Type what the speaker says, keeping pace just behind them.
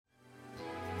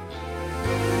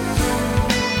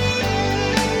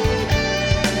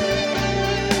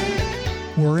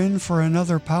for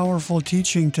another powerful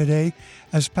teaching today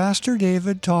as Pastor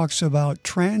David talks about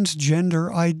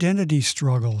transgender identity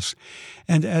struggles.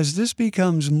 And as this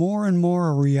becomes more and more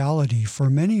a reality for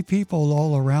many people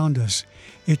all around us,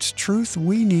 it's truth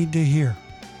we need to hear.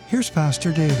 Here's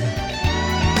Pastor David.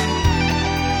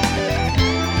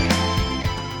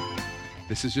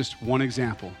 This is just one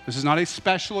example. This is not a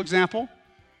special example.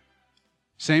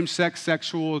 Same-sex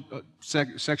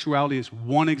sexuality is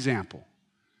one example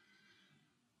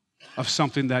of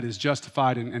something that is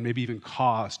justified and maybe even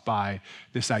caused by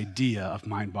this idea of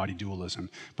mind-body dualism.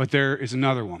 But there is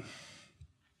another one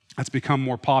that's become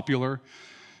more popular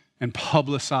and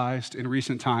publicized in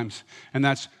recent times, and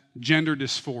that's gender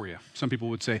dysphoria. Some people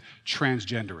would say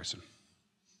transgenderism.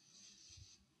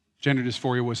 Gender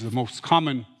dysphoria was the most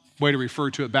common way to refer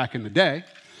to it back in the day.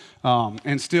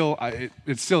 And still,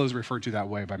 it still is referred to that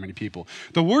way by many people.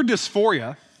 The word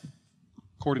dysphoria,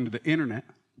 according to the internet,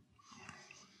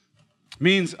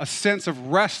 means a sense of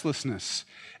restlessness,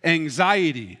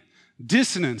 anxiety,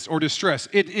 dissonance, or distress.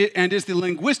 And is the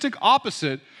linguistic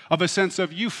opposite of a sense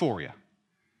of euphoria.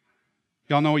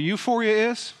 Y'all know what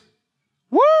euphoria is?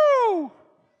 Woo!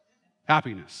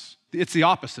 Happiness. It's the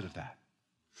opposite of that.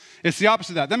 It's the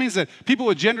opposite of that. That means that people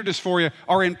with gender dysphoria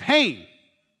are in pain.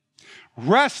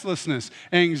 Restlessness,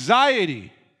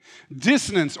 anxiety,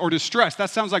 dissonance, or distress.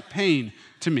 That sounds like pain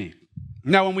to me.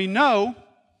 Now, when we know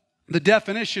the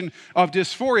definition of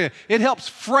dysphoria, it helps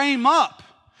frame up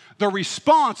the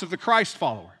response of the Christ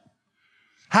follower.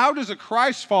 How does a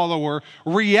Christ follower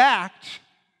react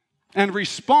and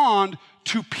respond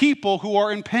to people who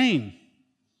are in pain?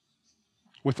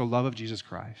 With the love of Jesus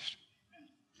Christ.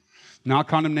 Not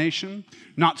condemnation,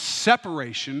 not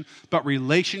separation, but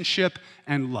relationship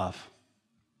and love.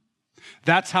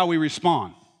 That's how we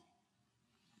respond.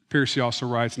 Piercy also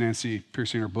writes, Nancy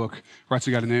Piercy in her book, writes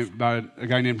about a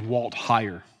guy named Walt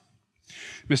Heyer.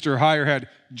 Mr. Heyer had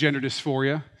gender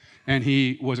dysphoria, and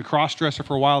he was a cross-dresser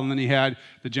for a while, and then he had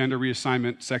the gender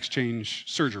reassignment, sex change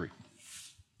surgery.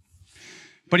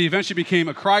 But he eventually became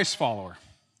a Christ follower.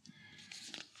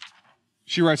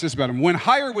 She writes this about him. When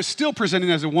Heyer was still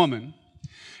presenting as a woman,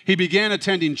 he began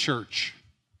attending church.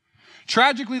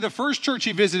 Tragically, the first church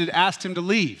he visited asked him to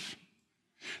leave.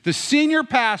 The senior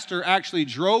pastor actually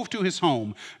drove to his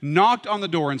home, knocked on the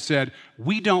door, and said,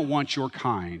 "We don't want your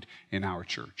kind in our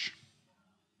church."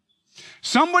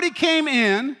 Somebody came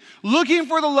in looking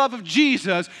for the love of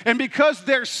Jesus, and because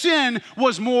their sin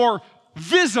was more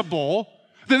visible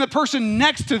than the person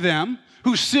next to them,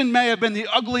 whose sin may have been the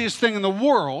ugliest thing in the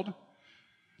world,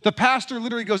 the pastor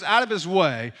literally goes out of his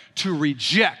way to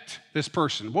reject this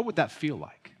person. What would that feel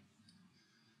like?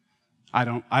 I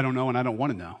don't know, and I don't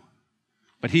want to know.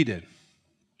 But he did.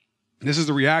 This is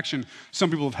the reaction some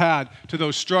people have had to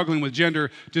those struggling with gender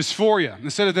dysphoria.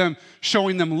 Instead of them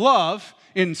showing them love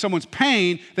in someone's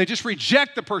pain, they just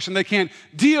reject the person. They can't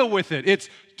deal with it.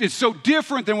 It's so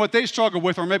different than what they struggle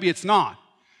with, or maybe it's not.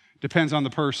 Depends on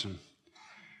the person.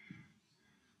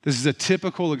 This is a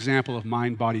typical example of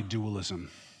mind-body dualism.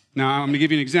 Now, I'm going to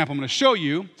give you an example. I'm going to show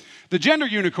you the gender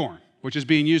unicorn, which is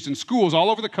being used in schools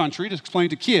all over the country to explain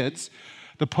to kids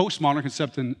the postmodern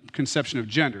conception of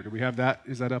gender. Do we have that?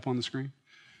 Is that up on the screen?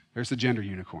 There's the gender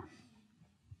unicorn.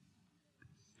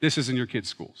 This is in your kids'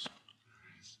 schools,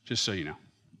 just so you know.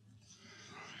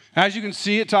 As you can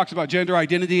see, it talks about gender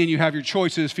identity, and you have your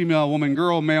choices: female, woman,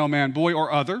 girl, male, man, boy,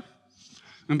 or other.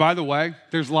 And by the way,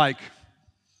 there's I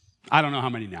don't know how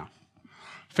many now.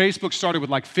 Facebook started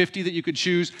with 50 that you could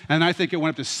choose, and I think it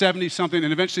went up to 70-something,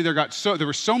 and eventually there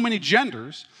were so many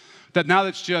genders that now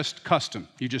it's just custom.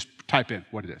 You just type in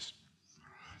what it is.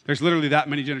 There's literally that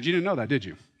many genders. You didn't know that, did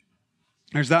you?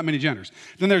 There's that many genders.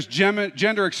 Then there's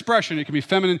gender expression. It can be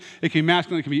feminine, it can be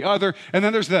masculine, it can be other. And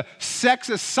then there's the sex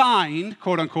assigned,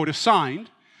 quote unquote assigned,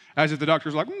 as if the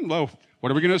doctor's like, well,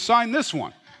 what are we going to assign this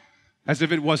one? As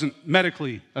if it wasn't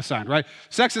medically assigned, right?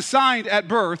 Sex assigned at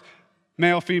birth,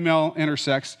 male, female,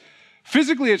 intersex.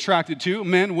 Physically attracted to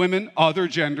men, women, other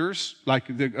genders,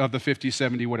 of the 50,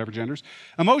 70, whatever genders.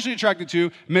 Emotionally attracted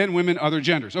to men, women, other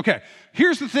genders. Okay,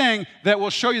 here's the thing that will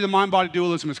show you the mind-body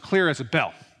dualism is clear as a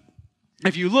bell.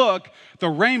 If you look, the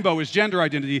rainbow is gender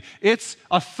identity. It's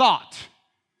a thought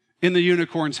in the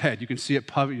unicorn's head. You can see it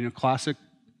classic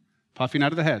puffing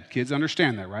out of the head. Kids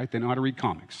understand that, right? They know how to read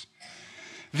comics.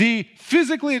 The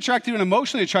physically attracted and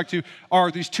emotionally attracted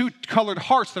are these two colored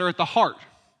hearts that are at the heart.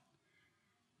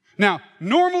 Now,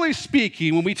 normally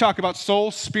speaking, when we talk about soul,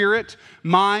 spirit,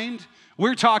 mind,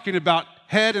 we're talking about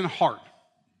head and heart.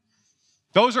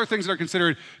 Those are things that are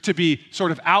considered to be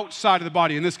sort of outside of the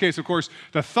body. In this case, of course,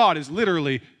 the thought is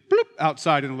literally bloop,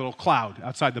 outside in a little cloud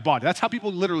outside the body. That's how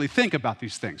people literally think about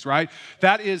these things, right?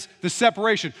 That is the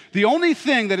separation. The only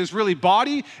thing that is really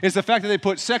body is the fact that they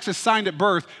put sex assigned at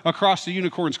birth across the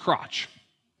unicorn's crotch,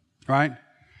 right?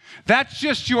 That's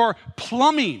just your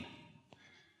plumbing.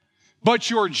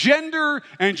 But your gender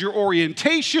and your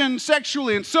orientation,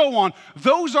 sexually and so on,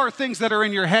 those are things that are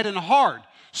in your head and heart,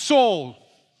 soul,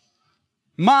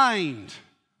 mind-body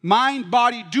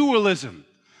dualism.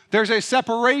 There's a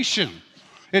separation.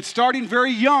 It's starting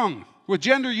very young with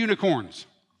gender unicorns.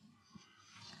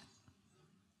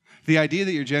 The idea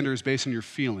that your gender is based on your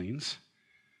feelings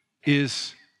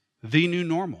is the new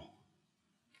normal.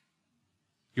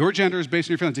 Your gender is based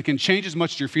on your feelings. It can change as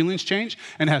much as your feelings change,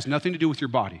 and it has nothing to do with your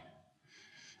body.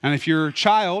 And if your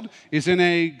child is in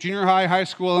a junior high, high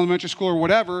school, elementary school, or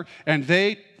whatever, and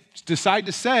they decide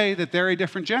to say that they're a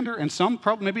different gender, and some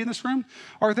probably maybe in this room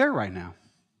are there right now,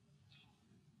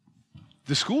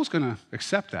 the school's going to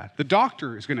accept that. The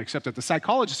doctor is going to accept it. The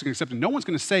psychologist is going to accept it. No one's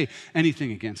going to say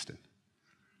anything against it.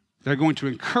 They're going to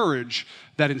encourage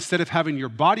that instead of having your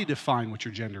body define what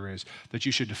your gender is, that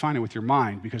you should define it with your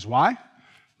mind. Because why?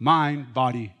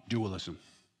 Mind-body dualism.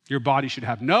 Your body should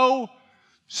have no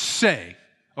say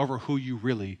over who you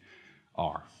really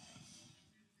are.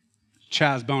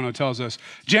 Chaz Bono tells us,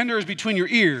 gender is between your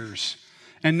ears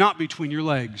and not between your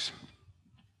legs.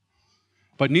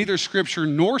 But neither Scripture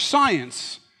nor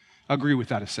science agree with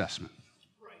that assessment.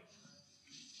 Right.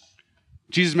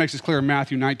 Jesus makes this clear in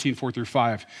Matthew 19,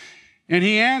 4-5. And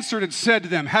he answered and said to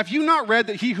them, have you not read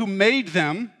that he who made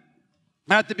them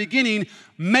at the beginning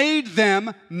made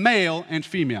them male and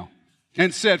female?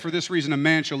 And said, for this reason, a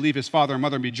man shall leave his father and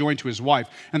mother and be joined to his wife,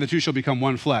 and the two shall become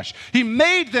one flesh. He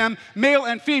made them male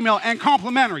and female and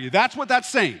complementary. That's what that's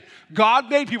saying. God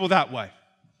made people that way.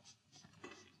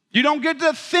 You don't get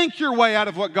to think your way out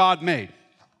of what God made.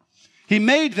 He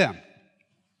made them.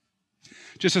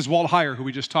 Just as Walt Heyer, who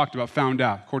we just talked about, found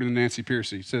out, according to Nancy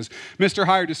Pearcey. He says, Mr.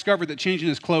 Heyer discovered that changing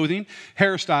his clothing,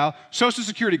 hairstyle, social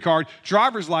security card,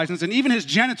 driver's license, and even his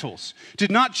genitals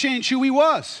did not change who he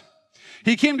was.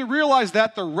 He came to realize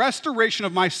that the restoration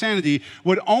of my sanity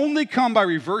would only come by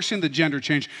reversing the gender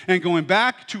change and going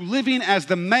back to living as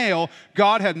the male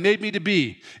God had made me to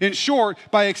be. In short,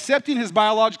 by accepting his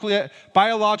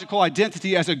biological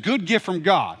identity as a good gift from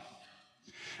God.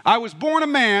 I was born a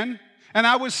man, and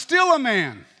I was still a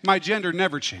man. My gender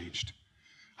never changed.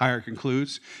 Heyer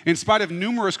concludes, in spite of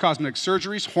numerous cosmetic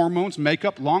surgeries, hormones,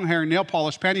 makeup, long hair, nail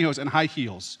polish, pantyhose, and high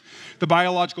heels, the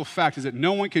biological fact is that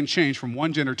no one can change from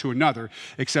one gender to another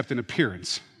except in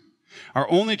appearance. Our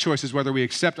only choice is whether we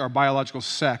accept our biological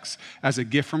sex as a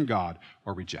gift from God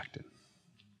or reject it.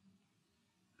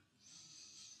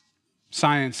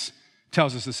 Science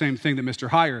tells us the same thing that Mr.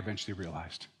 Heyer eventually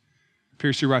realized.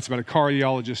 Pearcey writes about a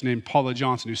cardiologist named Paula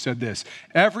Johnson who said this,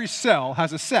 every cell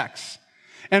has a sex.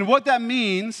 And what that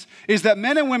means is that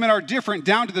men and women are different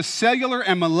down to the cellular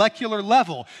and molecular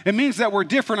level. It means that we're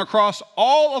different across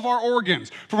all of our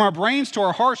organs, from our brains to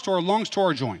our hearts to our lungs to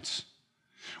our joints.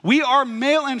 We are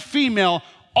male and female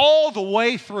all the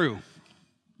way through.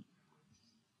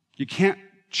 You can't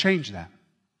change that.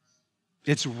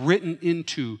 It's written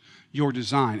into your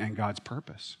design and God's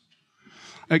purpose.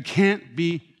 It can't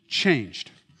be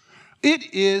changed.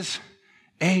 It is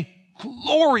a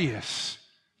glorious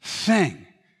thing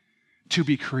to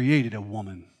be created a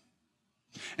woman.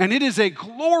 And it is a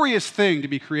glorious thing to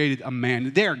be created a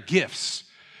man. They are gifts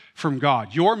from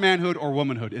God. Your manhood or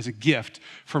womanhood is a gift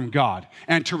from God.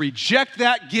 And to reject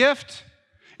that gift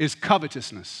is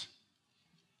covetousness.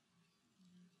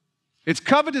 It's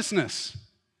covetousness.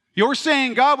 You're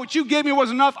saying, God, what you gave me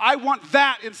was enough. I want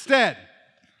that instead.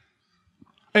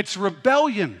 It's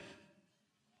rebellion.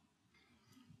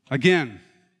 Again,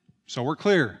 so we're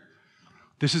clear.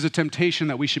 This is a temptation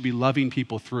that we should be loving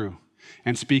people through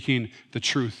and speaking the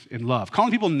truth in love. Calling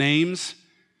people names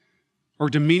or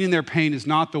demeaning their pain is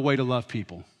not the way to love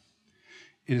people.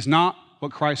 It is not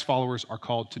what Christ followers are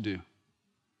called to do.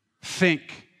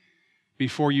 Think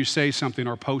before you say something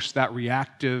or post that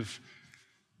reactive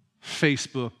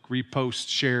Facebook repost,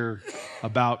 share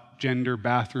about gender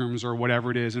bathrooms or whatever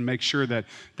it is, and make sure that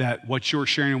what you're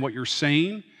sharing and what you're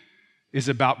saying is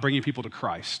about bringing people to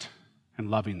Christ and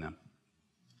loving them.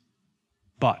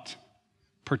 But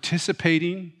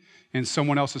participating in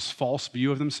someone else's false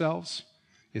view of themselves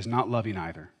is not loving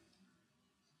either.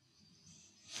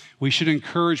 We should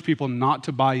encourage people not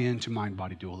to buy into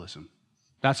mind-body dualism.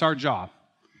 That's our job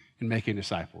in making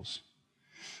disciples.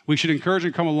 We should encourage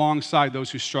and come alongside those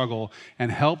who struggle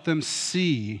and help them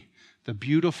see the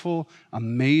beautiful,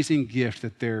 amazing gift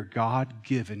that their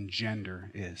God-given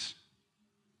gender is.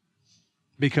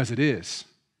 Because it is.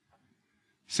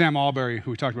 Sam Alberry,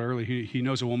 who we talked about earlier, he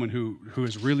knows a woman who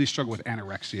has really struggled with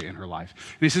anorexia in her life.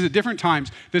 And he says at different times,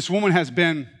 this woman has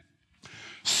been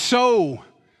so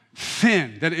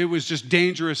thin that it was just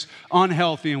dangerous,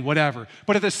 unhealthy, and whatever.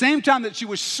 But at the same time that she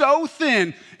was so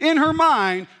thin, in her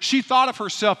mind, she thought of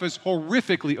herself as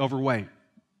horrifically overweight.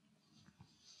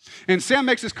 And Sam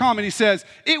makes this comment. He says,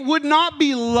 it would not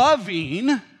be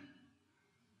loving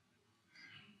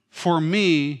for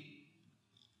me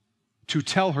to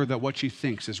tell her that what she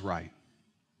thinks is right.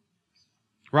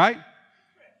 Right?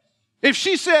 If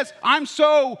she says, I'm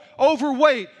so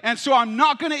overweight and so I'm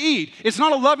not going to eat, it's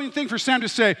not a loving thing for Sam to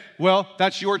say, well,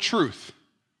 that's your truth.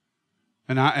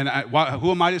 And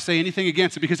who am I to say anything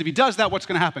against it? Because if he does that, what's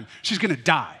going to happen? She's going to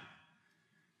die.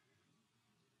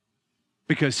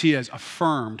 Because he has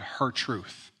affirmed her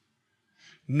truth.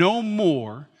 No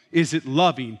more is it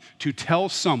loving to tell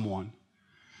someone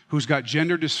who's got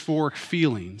gender dysphoric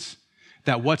feelings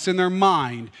that what's in their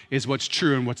mind is what's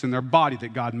true and what's in their body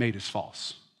that God made is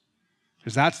false.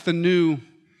 Because that's the new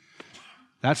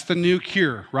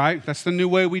cure, right? That's the new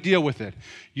way we deal with it.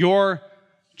 Your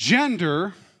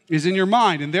gender is in your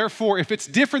mind, and therefore, if it's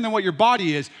different than what your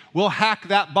body is, we'll hack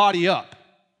that body up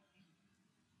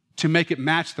to make it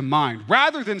match the mind.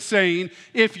 Rather than saying,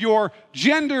 if your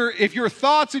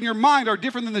thoughts in your mind are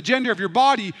different than the gender of your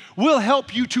body, we'll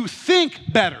help you to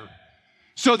think better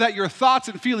so that your thoughts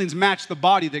and feelings match the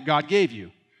body that God gave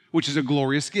you, which is a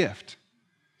glorious gift.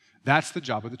 That's the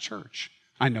job of the church.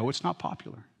 I know it's not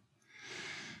popular.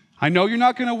 I know you're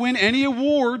not going to win any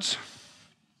awards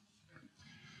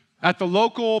at the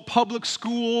local public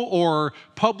school or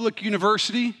public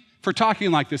university for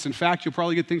talking like this. In fact, you'll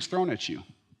probably get things thrown at you.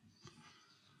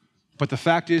 But the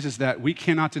fact is that we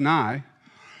cannot deny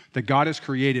that God has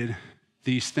created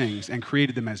these things and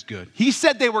created them as good. He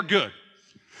said they were good.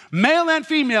 Male and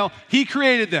female, he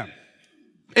created them.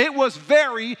 It was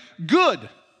very good.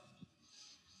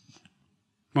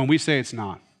 When we say it's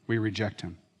not, we reject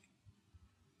him.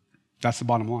 That's the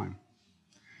bottom line.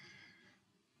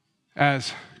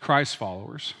 As Christ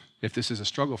followers, if this is a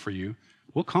struggle for you,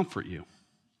 we'll comfort you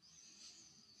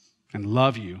and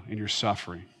love you in your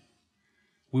suffering.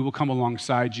 We will come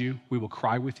alongside you. We will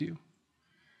cry with you.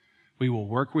 We will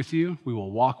work with you. We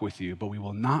will walk with you, but we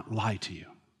will not lie to you.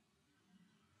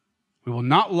 We will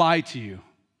not lie to you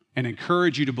and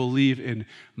encourage you to believe in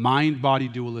mind-body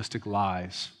dualistic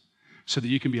lies so that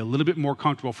you can be a little bit more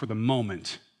comfortable for the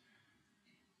moment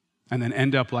and then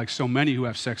end up like so many who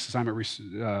have sex assignment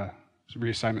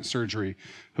reassignment surgery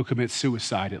who commit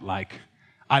suicide at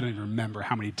I don't even remember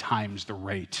how many times the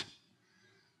rate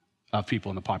of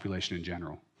people in the population in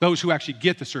general. Those who actually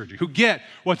get the surgery, who get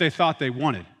what they thought they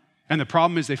wanted. And the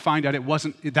problem is they find out that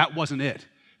wasn't it.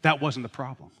 That wasn't the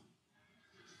problem.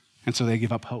 And so they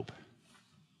give up hope.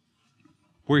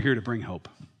 We're here to bring hope.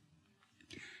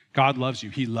 God loves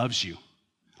you. He loves you.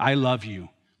 I love you.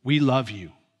 We love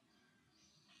you.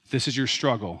 If this is your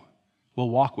struggle,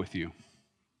 we'll walk with you.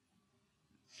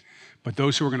 But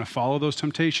those who are going to follow those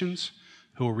temptations,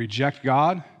 who will reject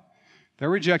God, they're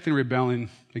rejecting and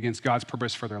rebelling against God's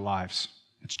purpose for their lives.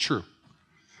 It's true.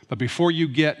 But before you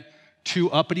get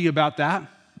too uppity about that,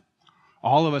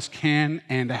 all of us can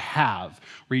and have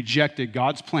rejected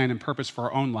God's plan and purpose for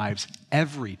our own lives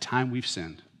every time we've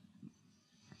sinned.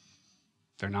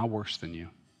 They're not worse than you.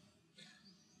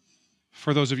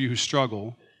 For those of you who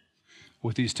struggle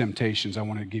with these temptations, I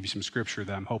want to give you some scripture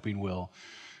that I'm hoping will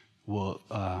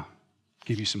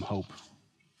give you some hope.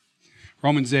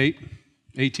 Romans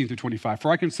 8:18 through 25.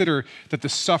 For I consider that the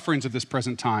sufferings of this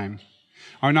present time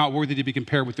are not worthy to be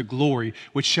compared with the glory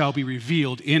which shall be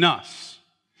revealed in us.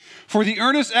 For the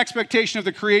earnest expectation of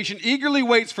the creation eagerly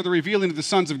waits for the revealing of the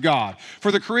sons of God.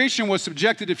 For the creation was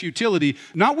subjected to futility,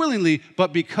 not willingly,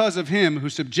 but because of him who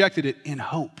subjected it in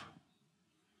hope.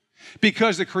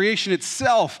 Because the creation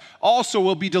itself also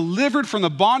will be delivered from the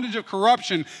bondage of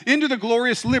corruption into the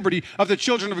glorious liberty of the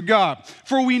children of God.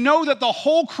 For we know that the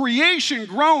whole creation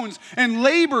groans and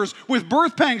labors with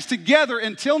birth pangs together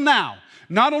until now.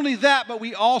 Not only that, but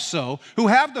we also, who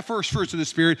have the first fruits of the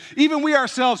Spirit, even we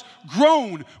ourselves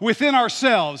groan within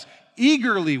ourselves,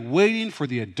 eagerly waiting for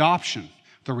the adoption,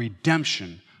 the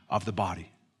redemption of the body.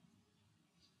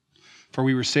 For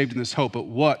we were saved in this hope,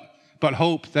 but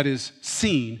hope that is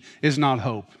seen is not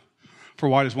hope. For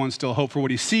why does one still hope for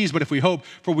what he sees? But if we hope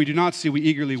for what we do not see, we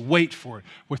eagerly wait for it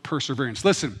with perseverance.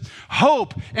 Listen,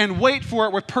 hope and wait for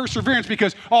it with perseverance,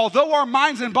 because although our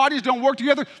minds and bodies don't work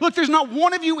together, look, there's not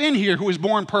one of you in here who is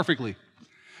born perfectly.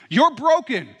 You're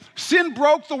broken. Sin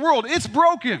broke the world. It's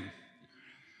broken.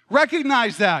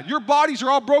 Recognize that. Your bodies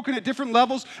are all broken at different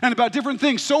levels and about different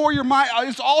things. So are your minds.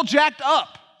 It's all jacked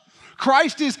up.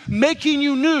 Christ is making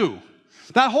you new.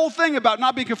 That whole thing about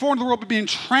not being conformed to the world, but being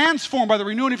transformed by the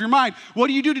renewing of your mind. What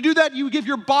do to do that? You give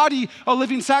your body a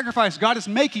living sacrifice. God is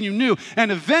making you new.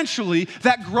 And eventually,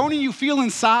 that groaning you feel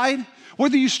inside,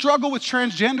 whether you struggle with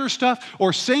transgender stuff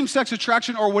or same-sex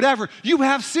attraction or whatever, you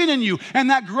have sin in you. And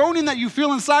that groaning that you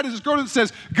feel inside is this groaning that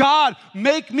says, God,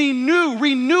 make me new.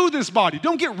 Renew this body.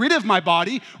 Don't get rid of my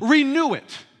body. Renew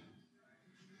it.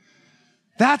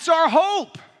 That's our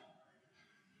hope.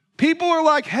 People are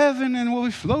like heaven and we'll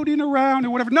be floating around or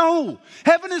whatever. No,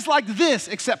 heaven is like this,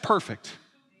 except perfect.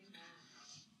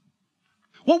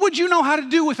 What would you know how to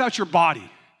do without your body?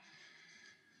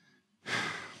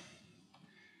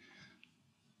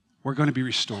 We're going to be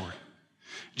restored.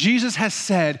 Jesus has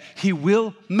said he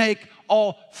will make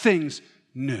all things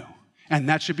new. And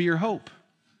that should be your hope.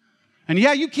 And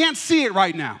yeah, you can't see it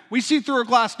right now. We see through a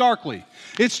glass darkly.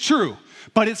 It's true.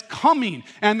 But it's coming,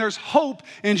 and there's hope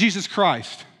in Jesus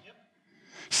Christ.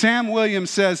 Sam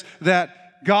Williams says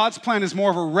that God's plan is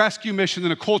more of a rescue mission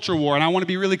than a culture war, and I want to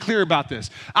be really clear about this.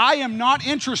 I am not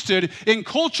interested in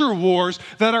culture wars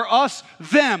that are us,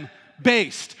 them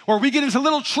based, or we get into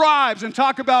little tribes and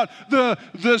talk about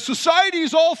the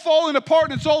society's all falling apart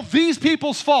and it's all these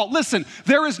people's fault. Listen,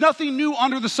 there is nothing new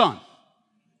under the sun.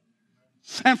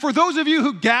 And for those of you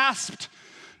who gasped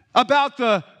about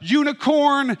the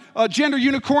unicorn, gender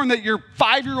unicorn that your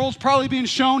 5-year-old's probably being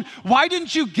shown, why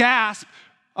didn't you gasp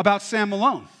about Sam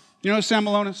Malone? You know who Sam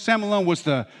Malone is? Sam Malone was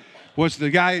the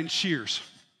guy in Cheers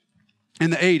in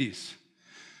the 80s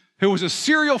who was a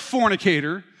serial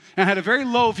fornicator and had a very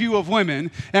low view of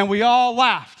women, and we all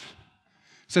laughed.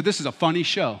 Said, this is a funny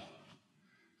show.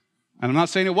 And I'm not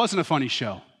saying it wasn't a funny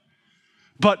show.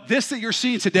 But this that you're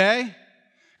seeing today,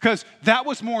 because that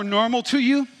was more normal to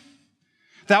you,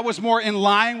 that was more in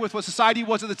line with what society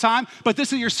was at the time, but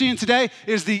this that you're seeing today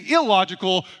is the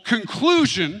illogical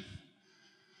conclusion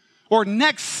or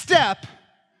next step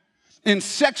in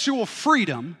sexual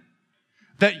freedom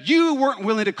that you weren't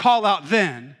willing to call out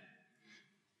then,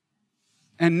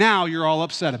 and now you're all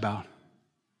upset about.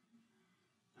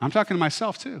 I'm talking to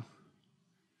myself too.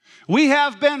 We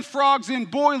have been frogs in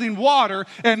boiling water,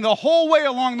 and the whole way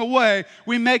along the way,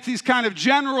 we make these kind of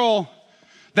general,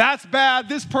 that's bad,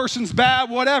 this person's bad,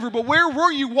 whatever. But where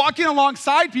were you walking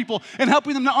alongside people and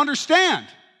helping them to understand?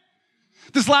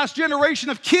 This last generation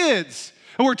of kids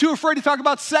who are too afraid to talk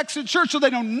about sex in church, so they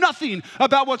know nothing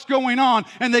about what's going on,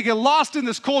 and they get lost in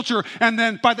this culture, and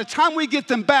then by the time we get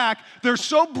them back, they're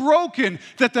so broken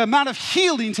that the amount of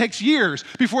healing takes years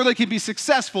before they can be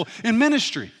successful in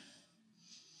ministry.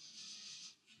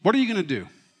 What are you going to do?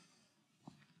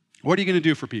 What are you going to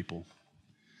do for people?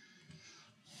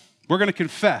 We're going to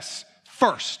confess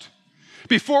first.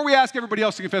 Before we ask everybody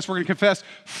else to confess, we're going to confess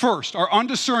first our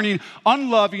undiscerning,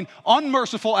 unloving,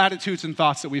 unmerciful attitudes and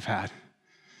thoughts that we've had.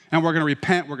 And we're going to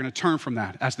repent. We're going to turn from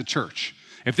that as the church.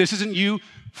 If this isn't you,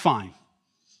 fine.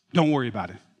 Don't worry about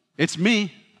it. It's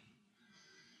me.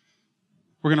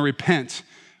 We're going to repent.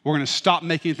 We're going to stop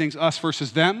making things us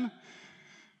versus them.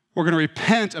 We're going to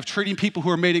repent of treating people who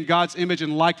are made in God's image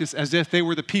and likeness as if they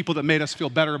were the people that made us feel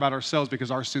better about ourselves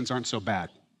because our sins aren't so bad.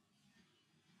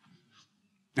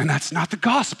 And that's not the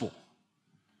gospel.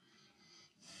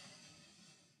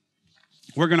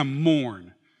 We're going to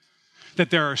mourn that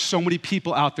there are so many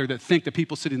people out there that think that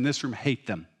people sitting in this room hate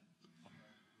them.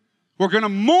 We're going to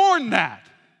mourn that.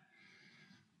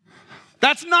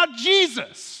 That's not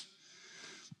Jesus.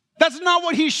 That's not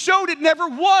what he showed. It never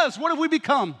was. What have we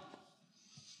become?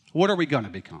 What are we going to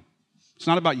become? It's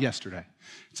not about yesterday.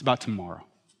 It's about tomorrow.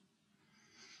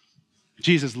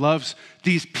 Jesus loves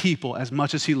these people as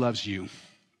much as he loves you.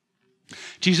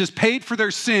 Jesus paid for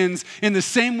their sins in the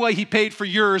same way he paid for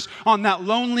yours on that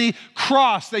lonely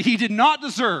cross that he did not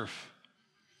deserve.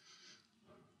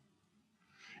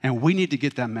 And we need to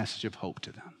get that message of hope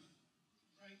to them.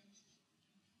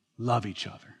 Love each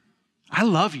other. I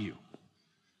love you.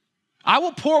 I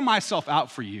will pour myself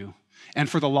out for you and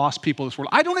for the lost people of this world.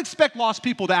 I don't expect lost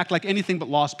people to act like anything but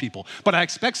lost people, but I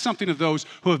expect something of those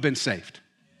who have been saved.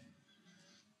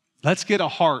 Let's get a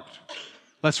heart.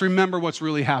 Let's remember what's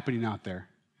really happening out there.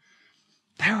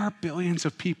 There are billions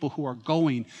of people who are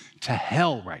going to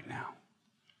hell right now.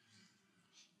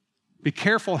 Be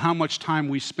careful how much time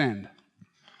we spend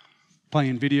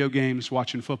playing video games,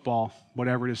 watching football,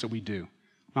 whatever it is that we do.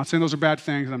 I'm not saying those are bad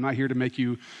things. I'm not here to make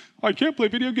you, I can't play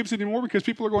video games anymore because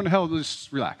people are going to hell.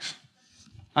 Just relax.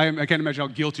 I can't imagine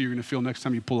how guilty you're going to feel next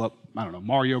time you pull up, I don't know,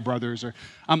 Mario Brothers or,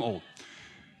 I'm old.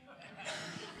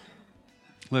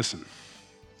 Listen.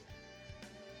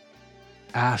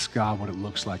 Ask God what it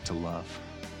looks like to love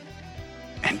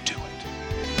and do it.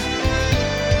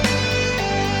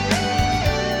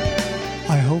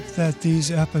 that these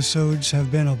episodes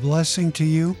have been a blessing to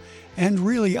you and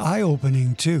really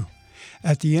eye-opening too.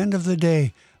 At the end of the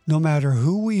day, no matter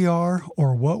who we are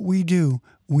or what we do,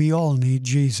 we all need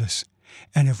Jesus.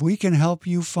 And if we can help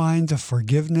you find the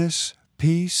forgiveness,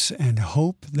 peace, and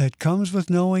hope that comes with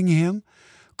knowing Him,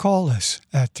 call us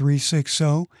at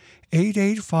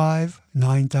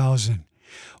 360-885-9000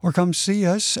 or come see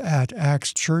us at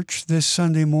Acts Church this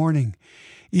Sunday morning.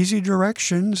 Easy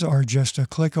directions are just a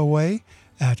click away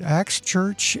at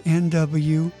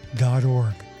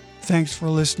actschurchnw.org. Thanks for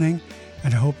listening,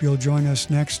 and I hope you'll join us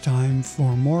next time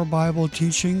for more Bible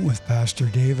teaching with Pastor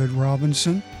David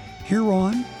Robinson here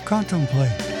on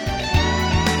Contemplate.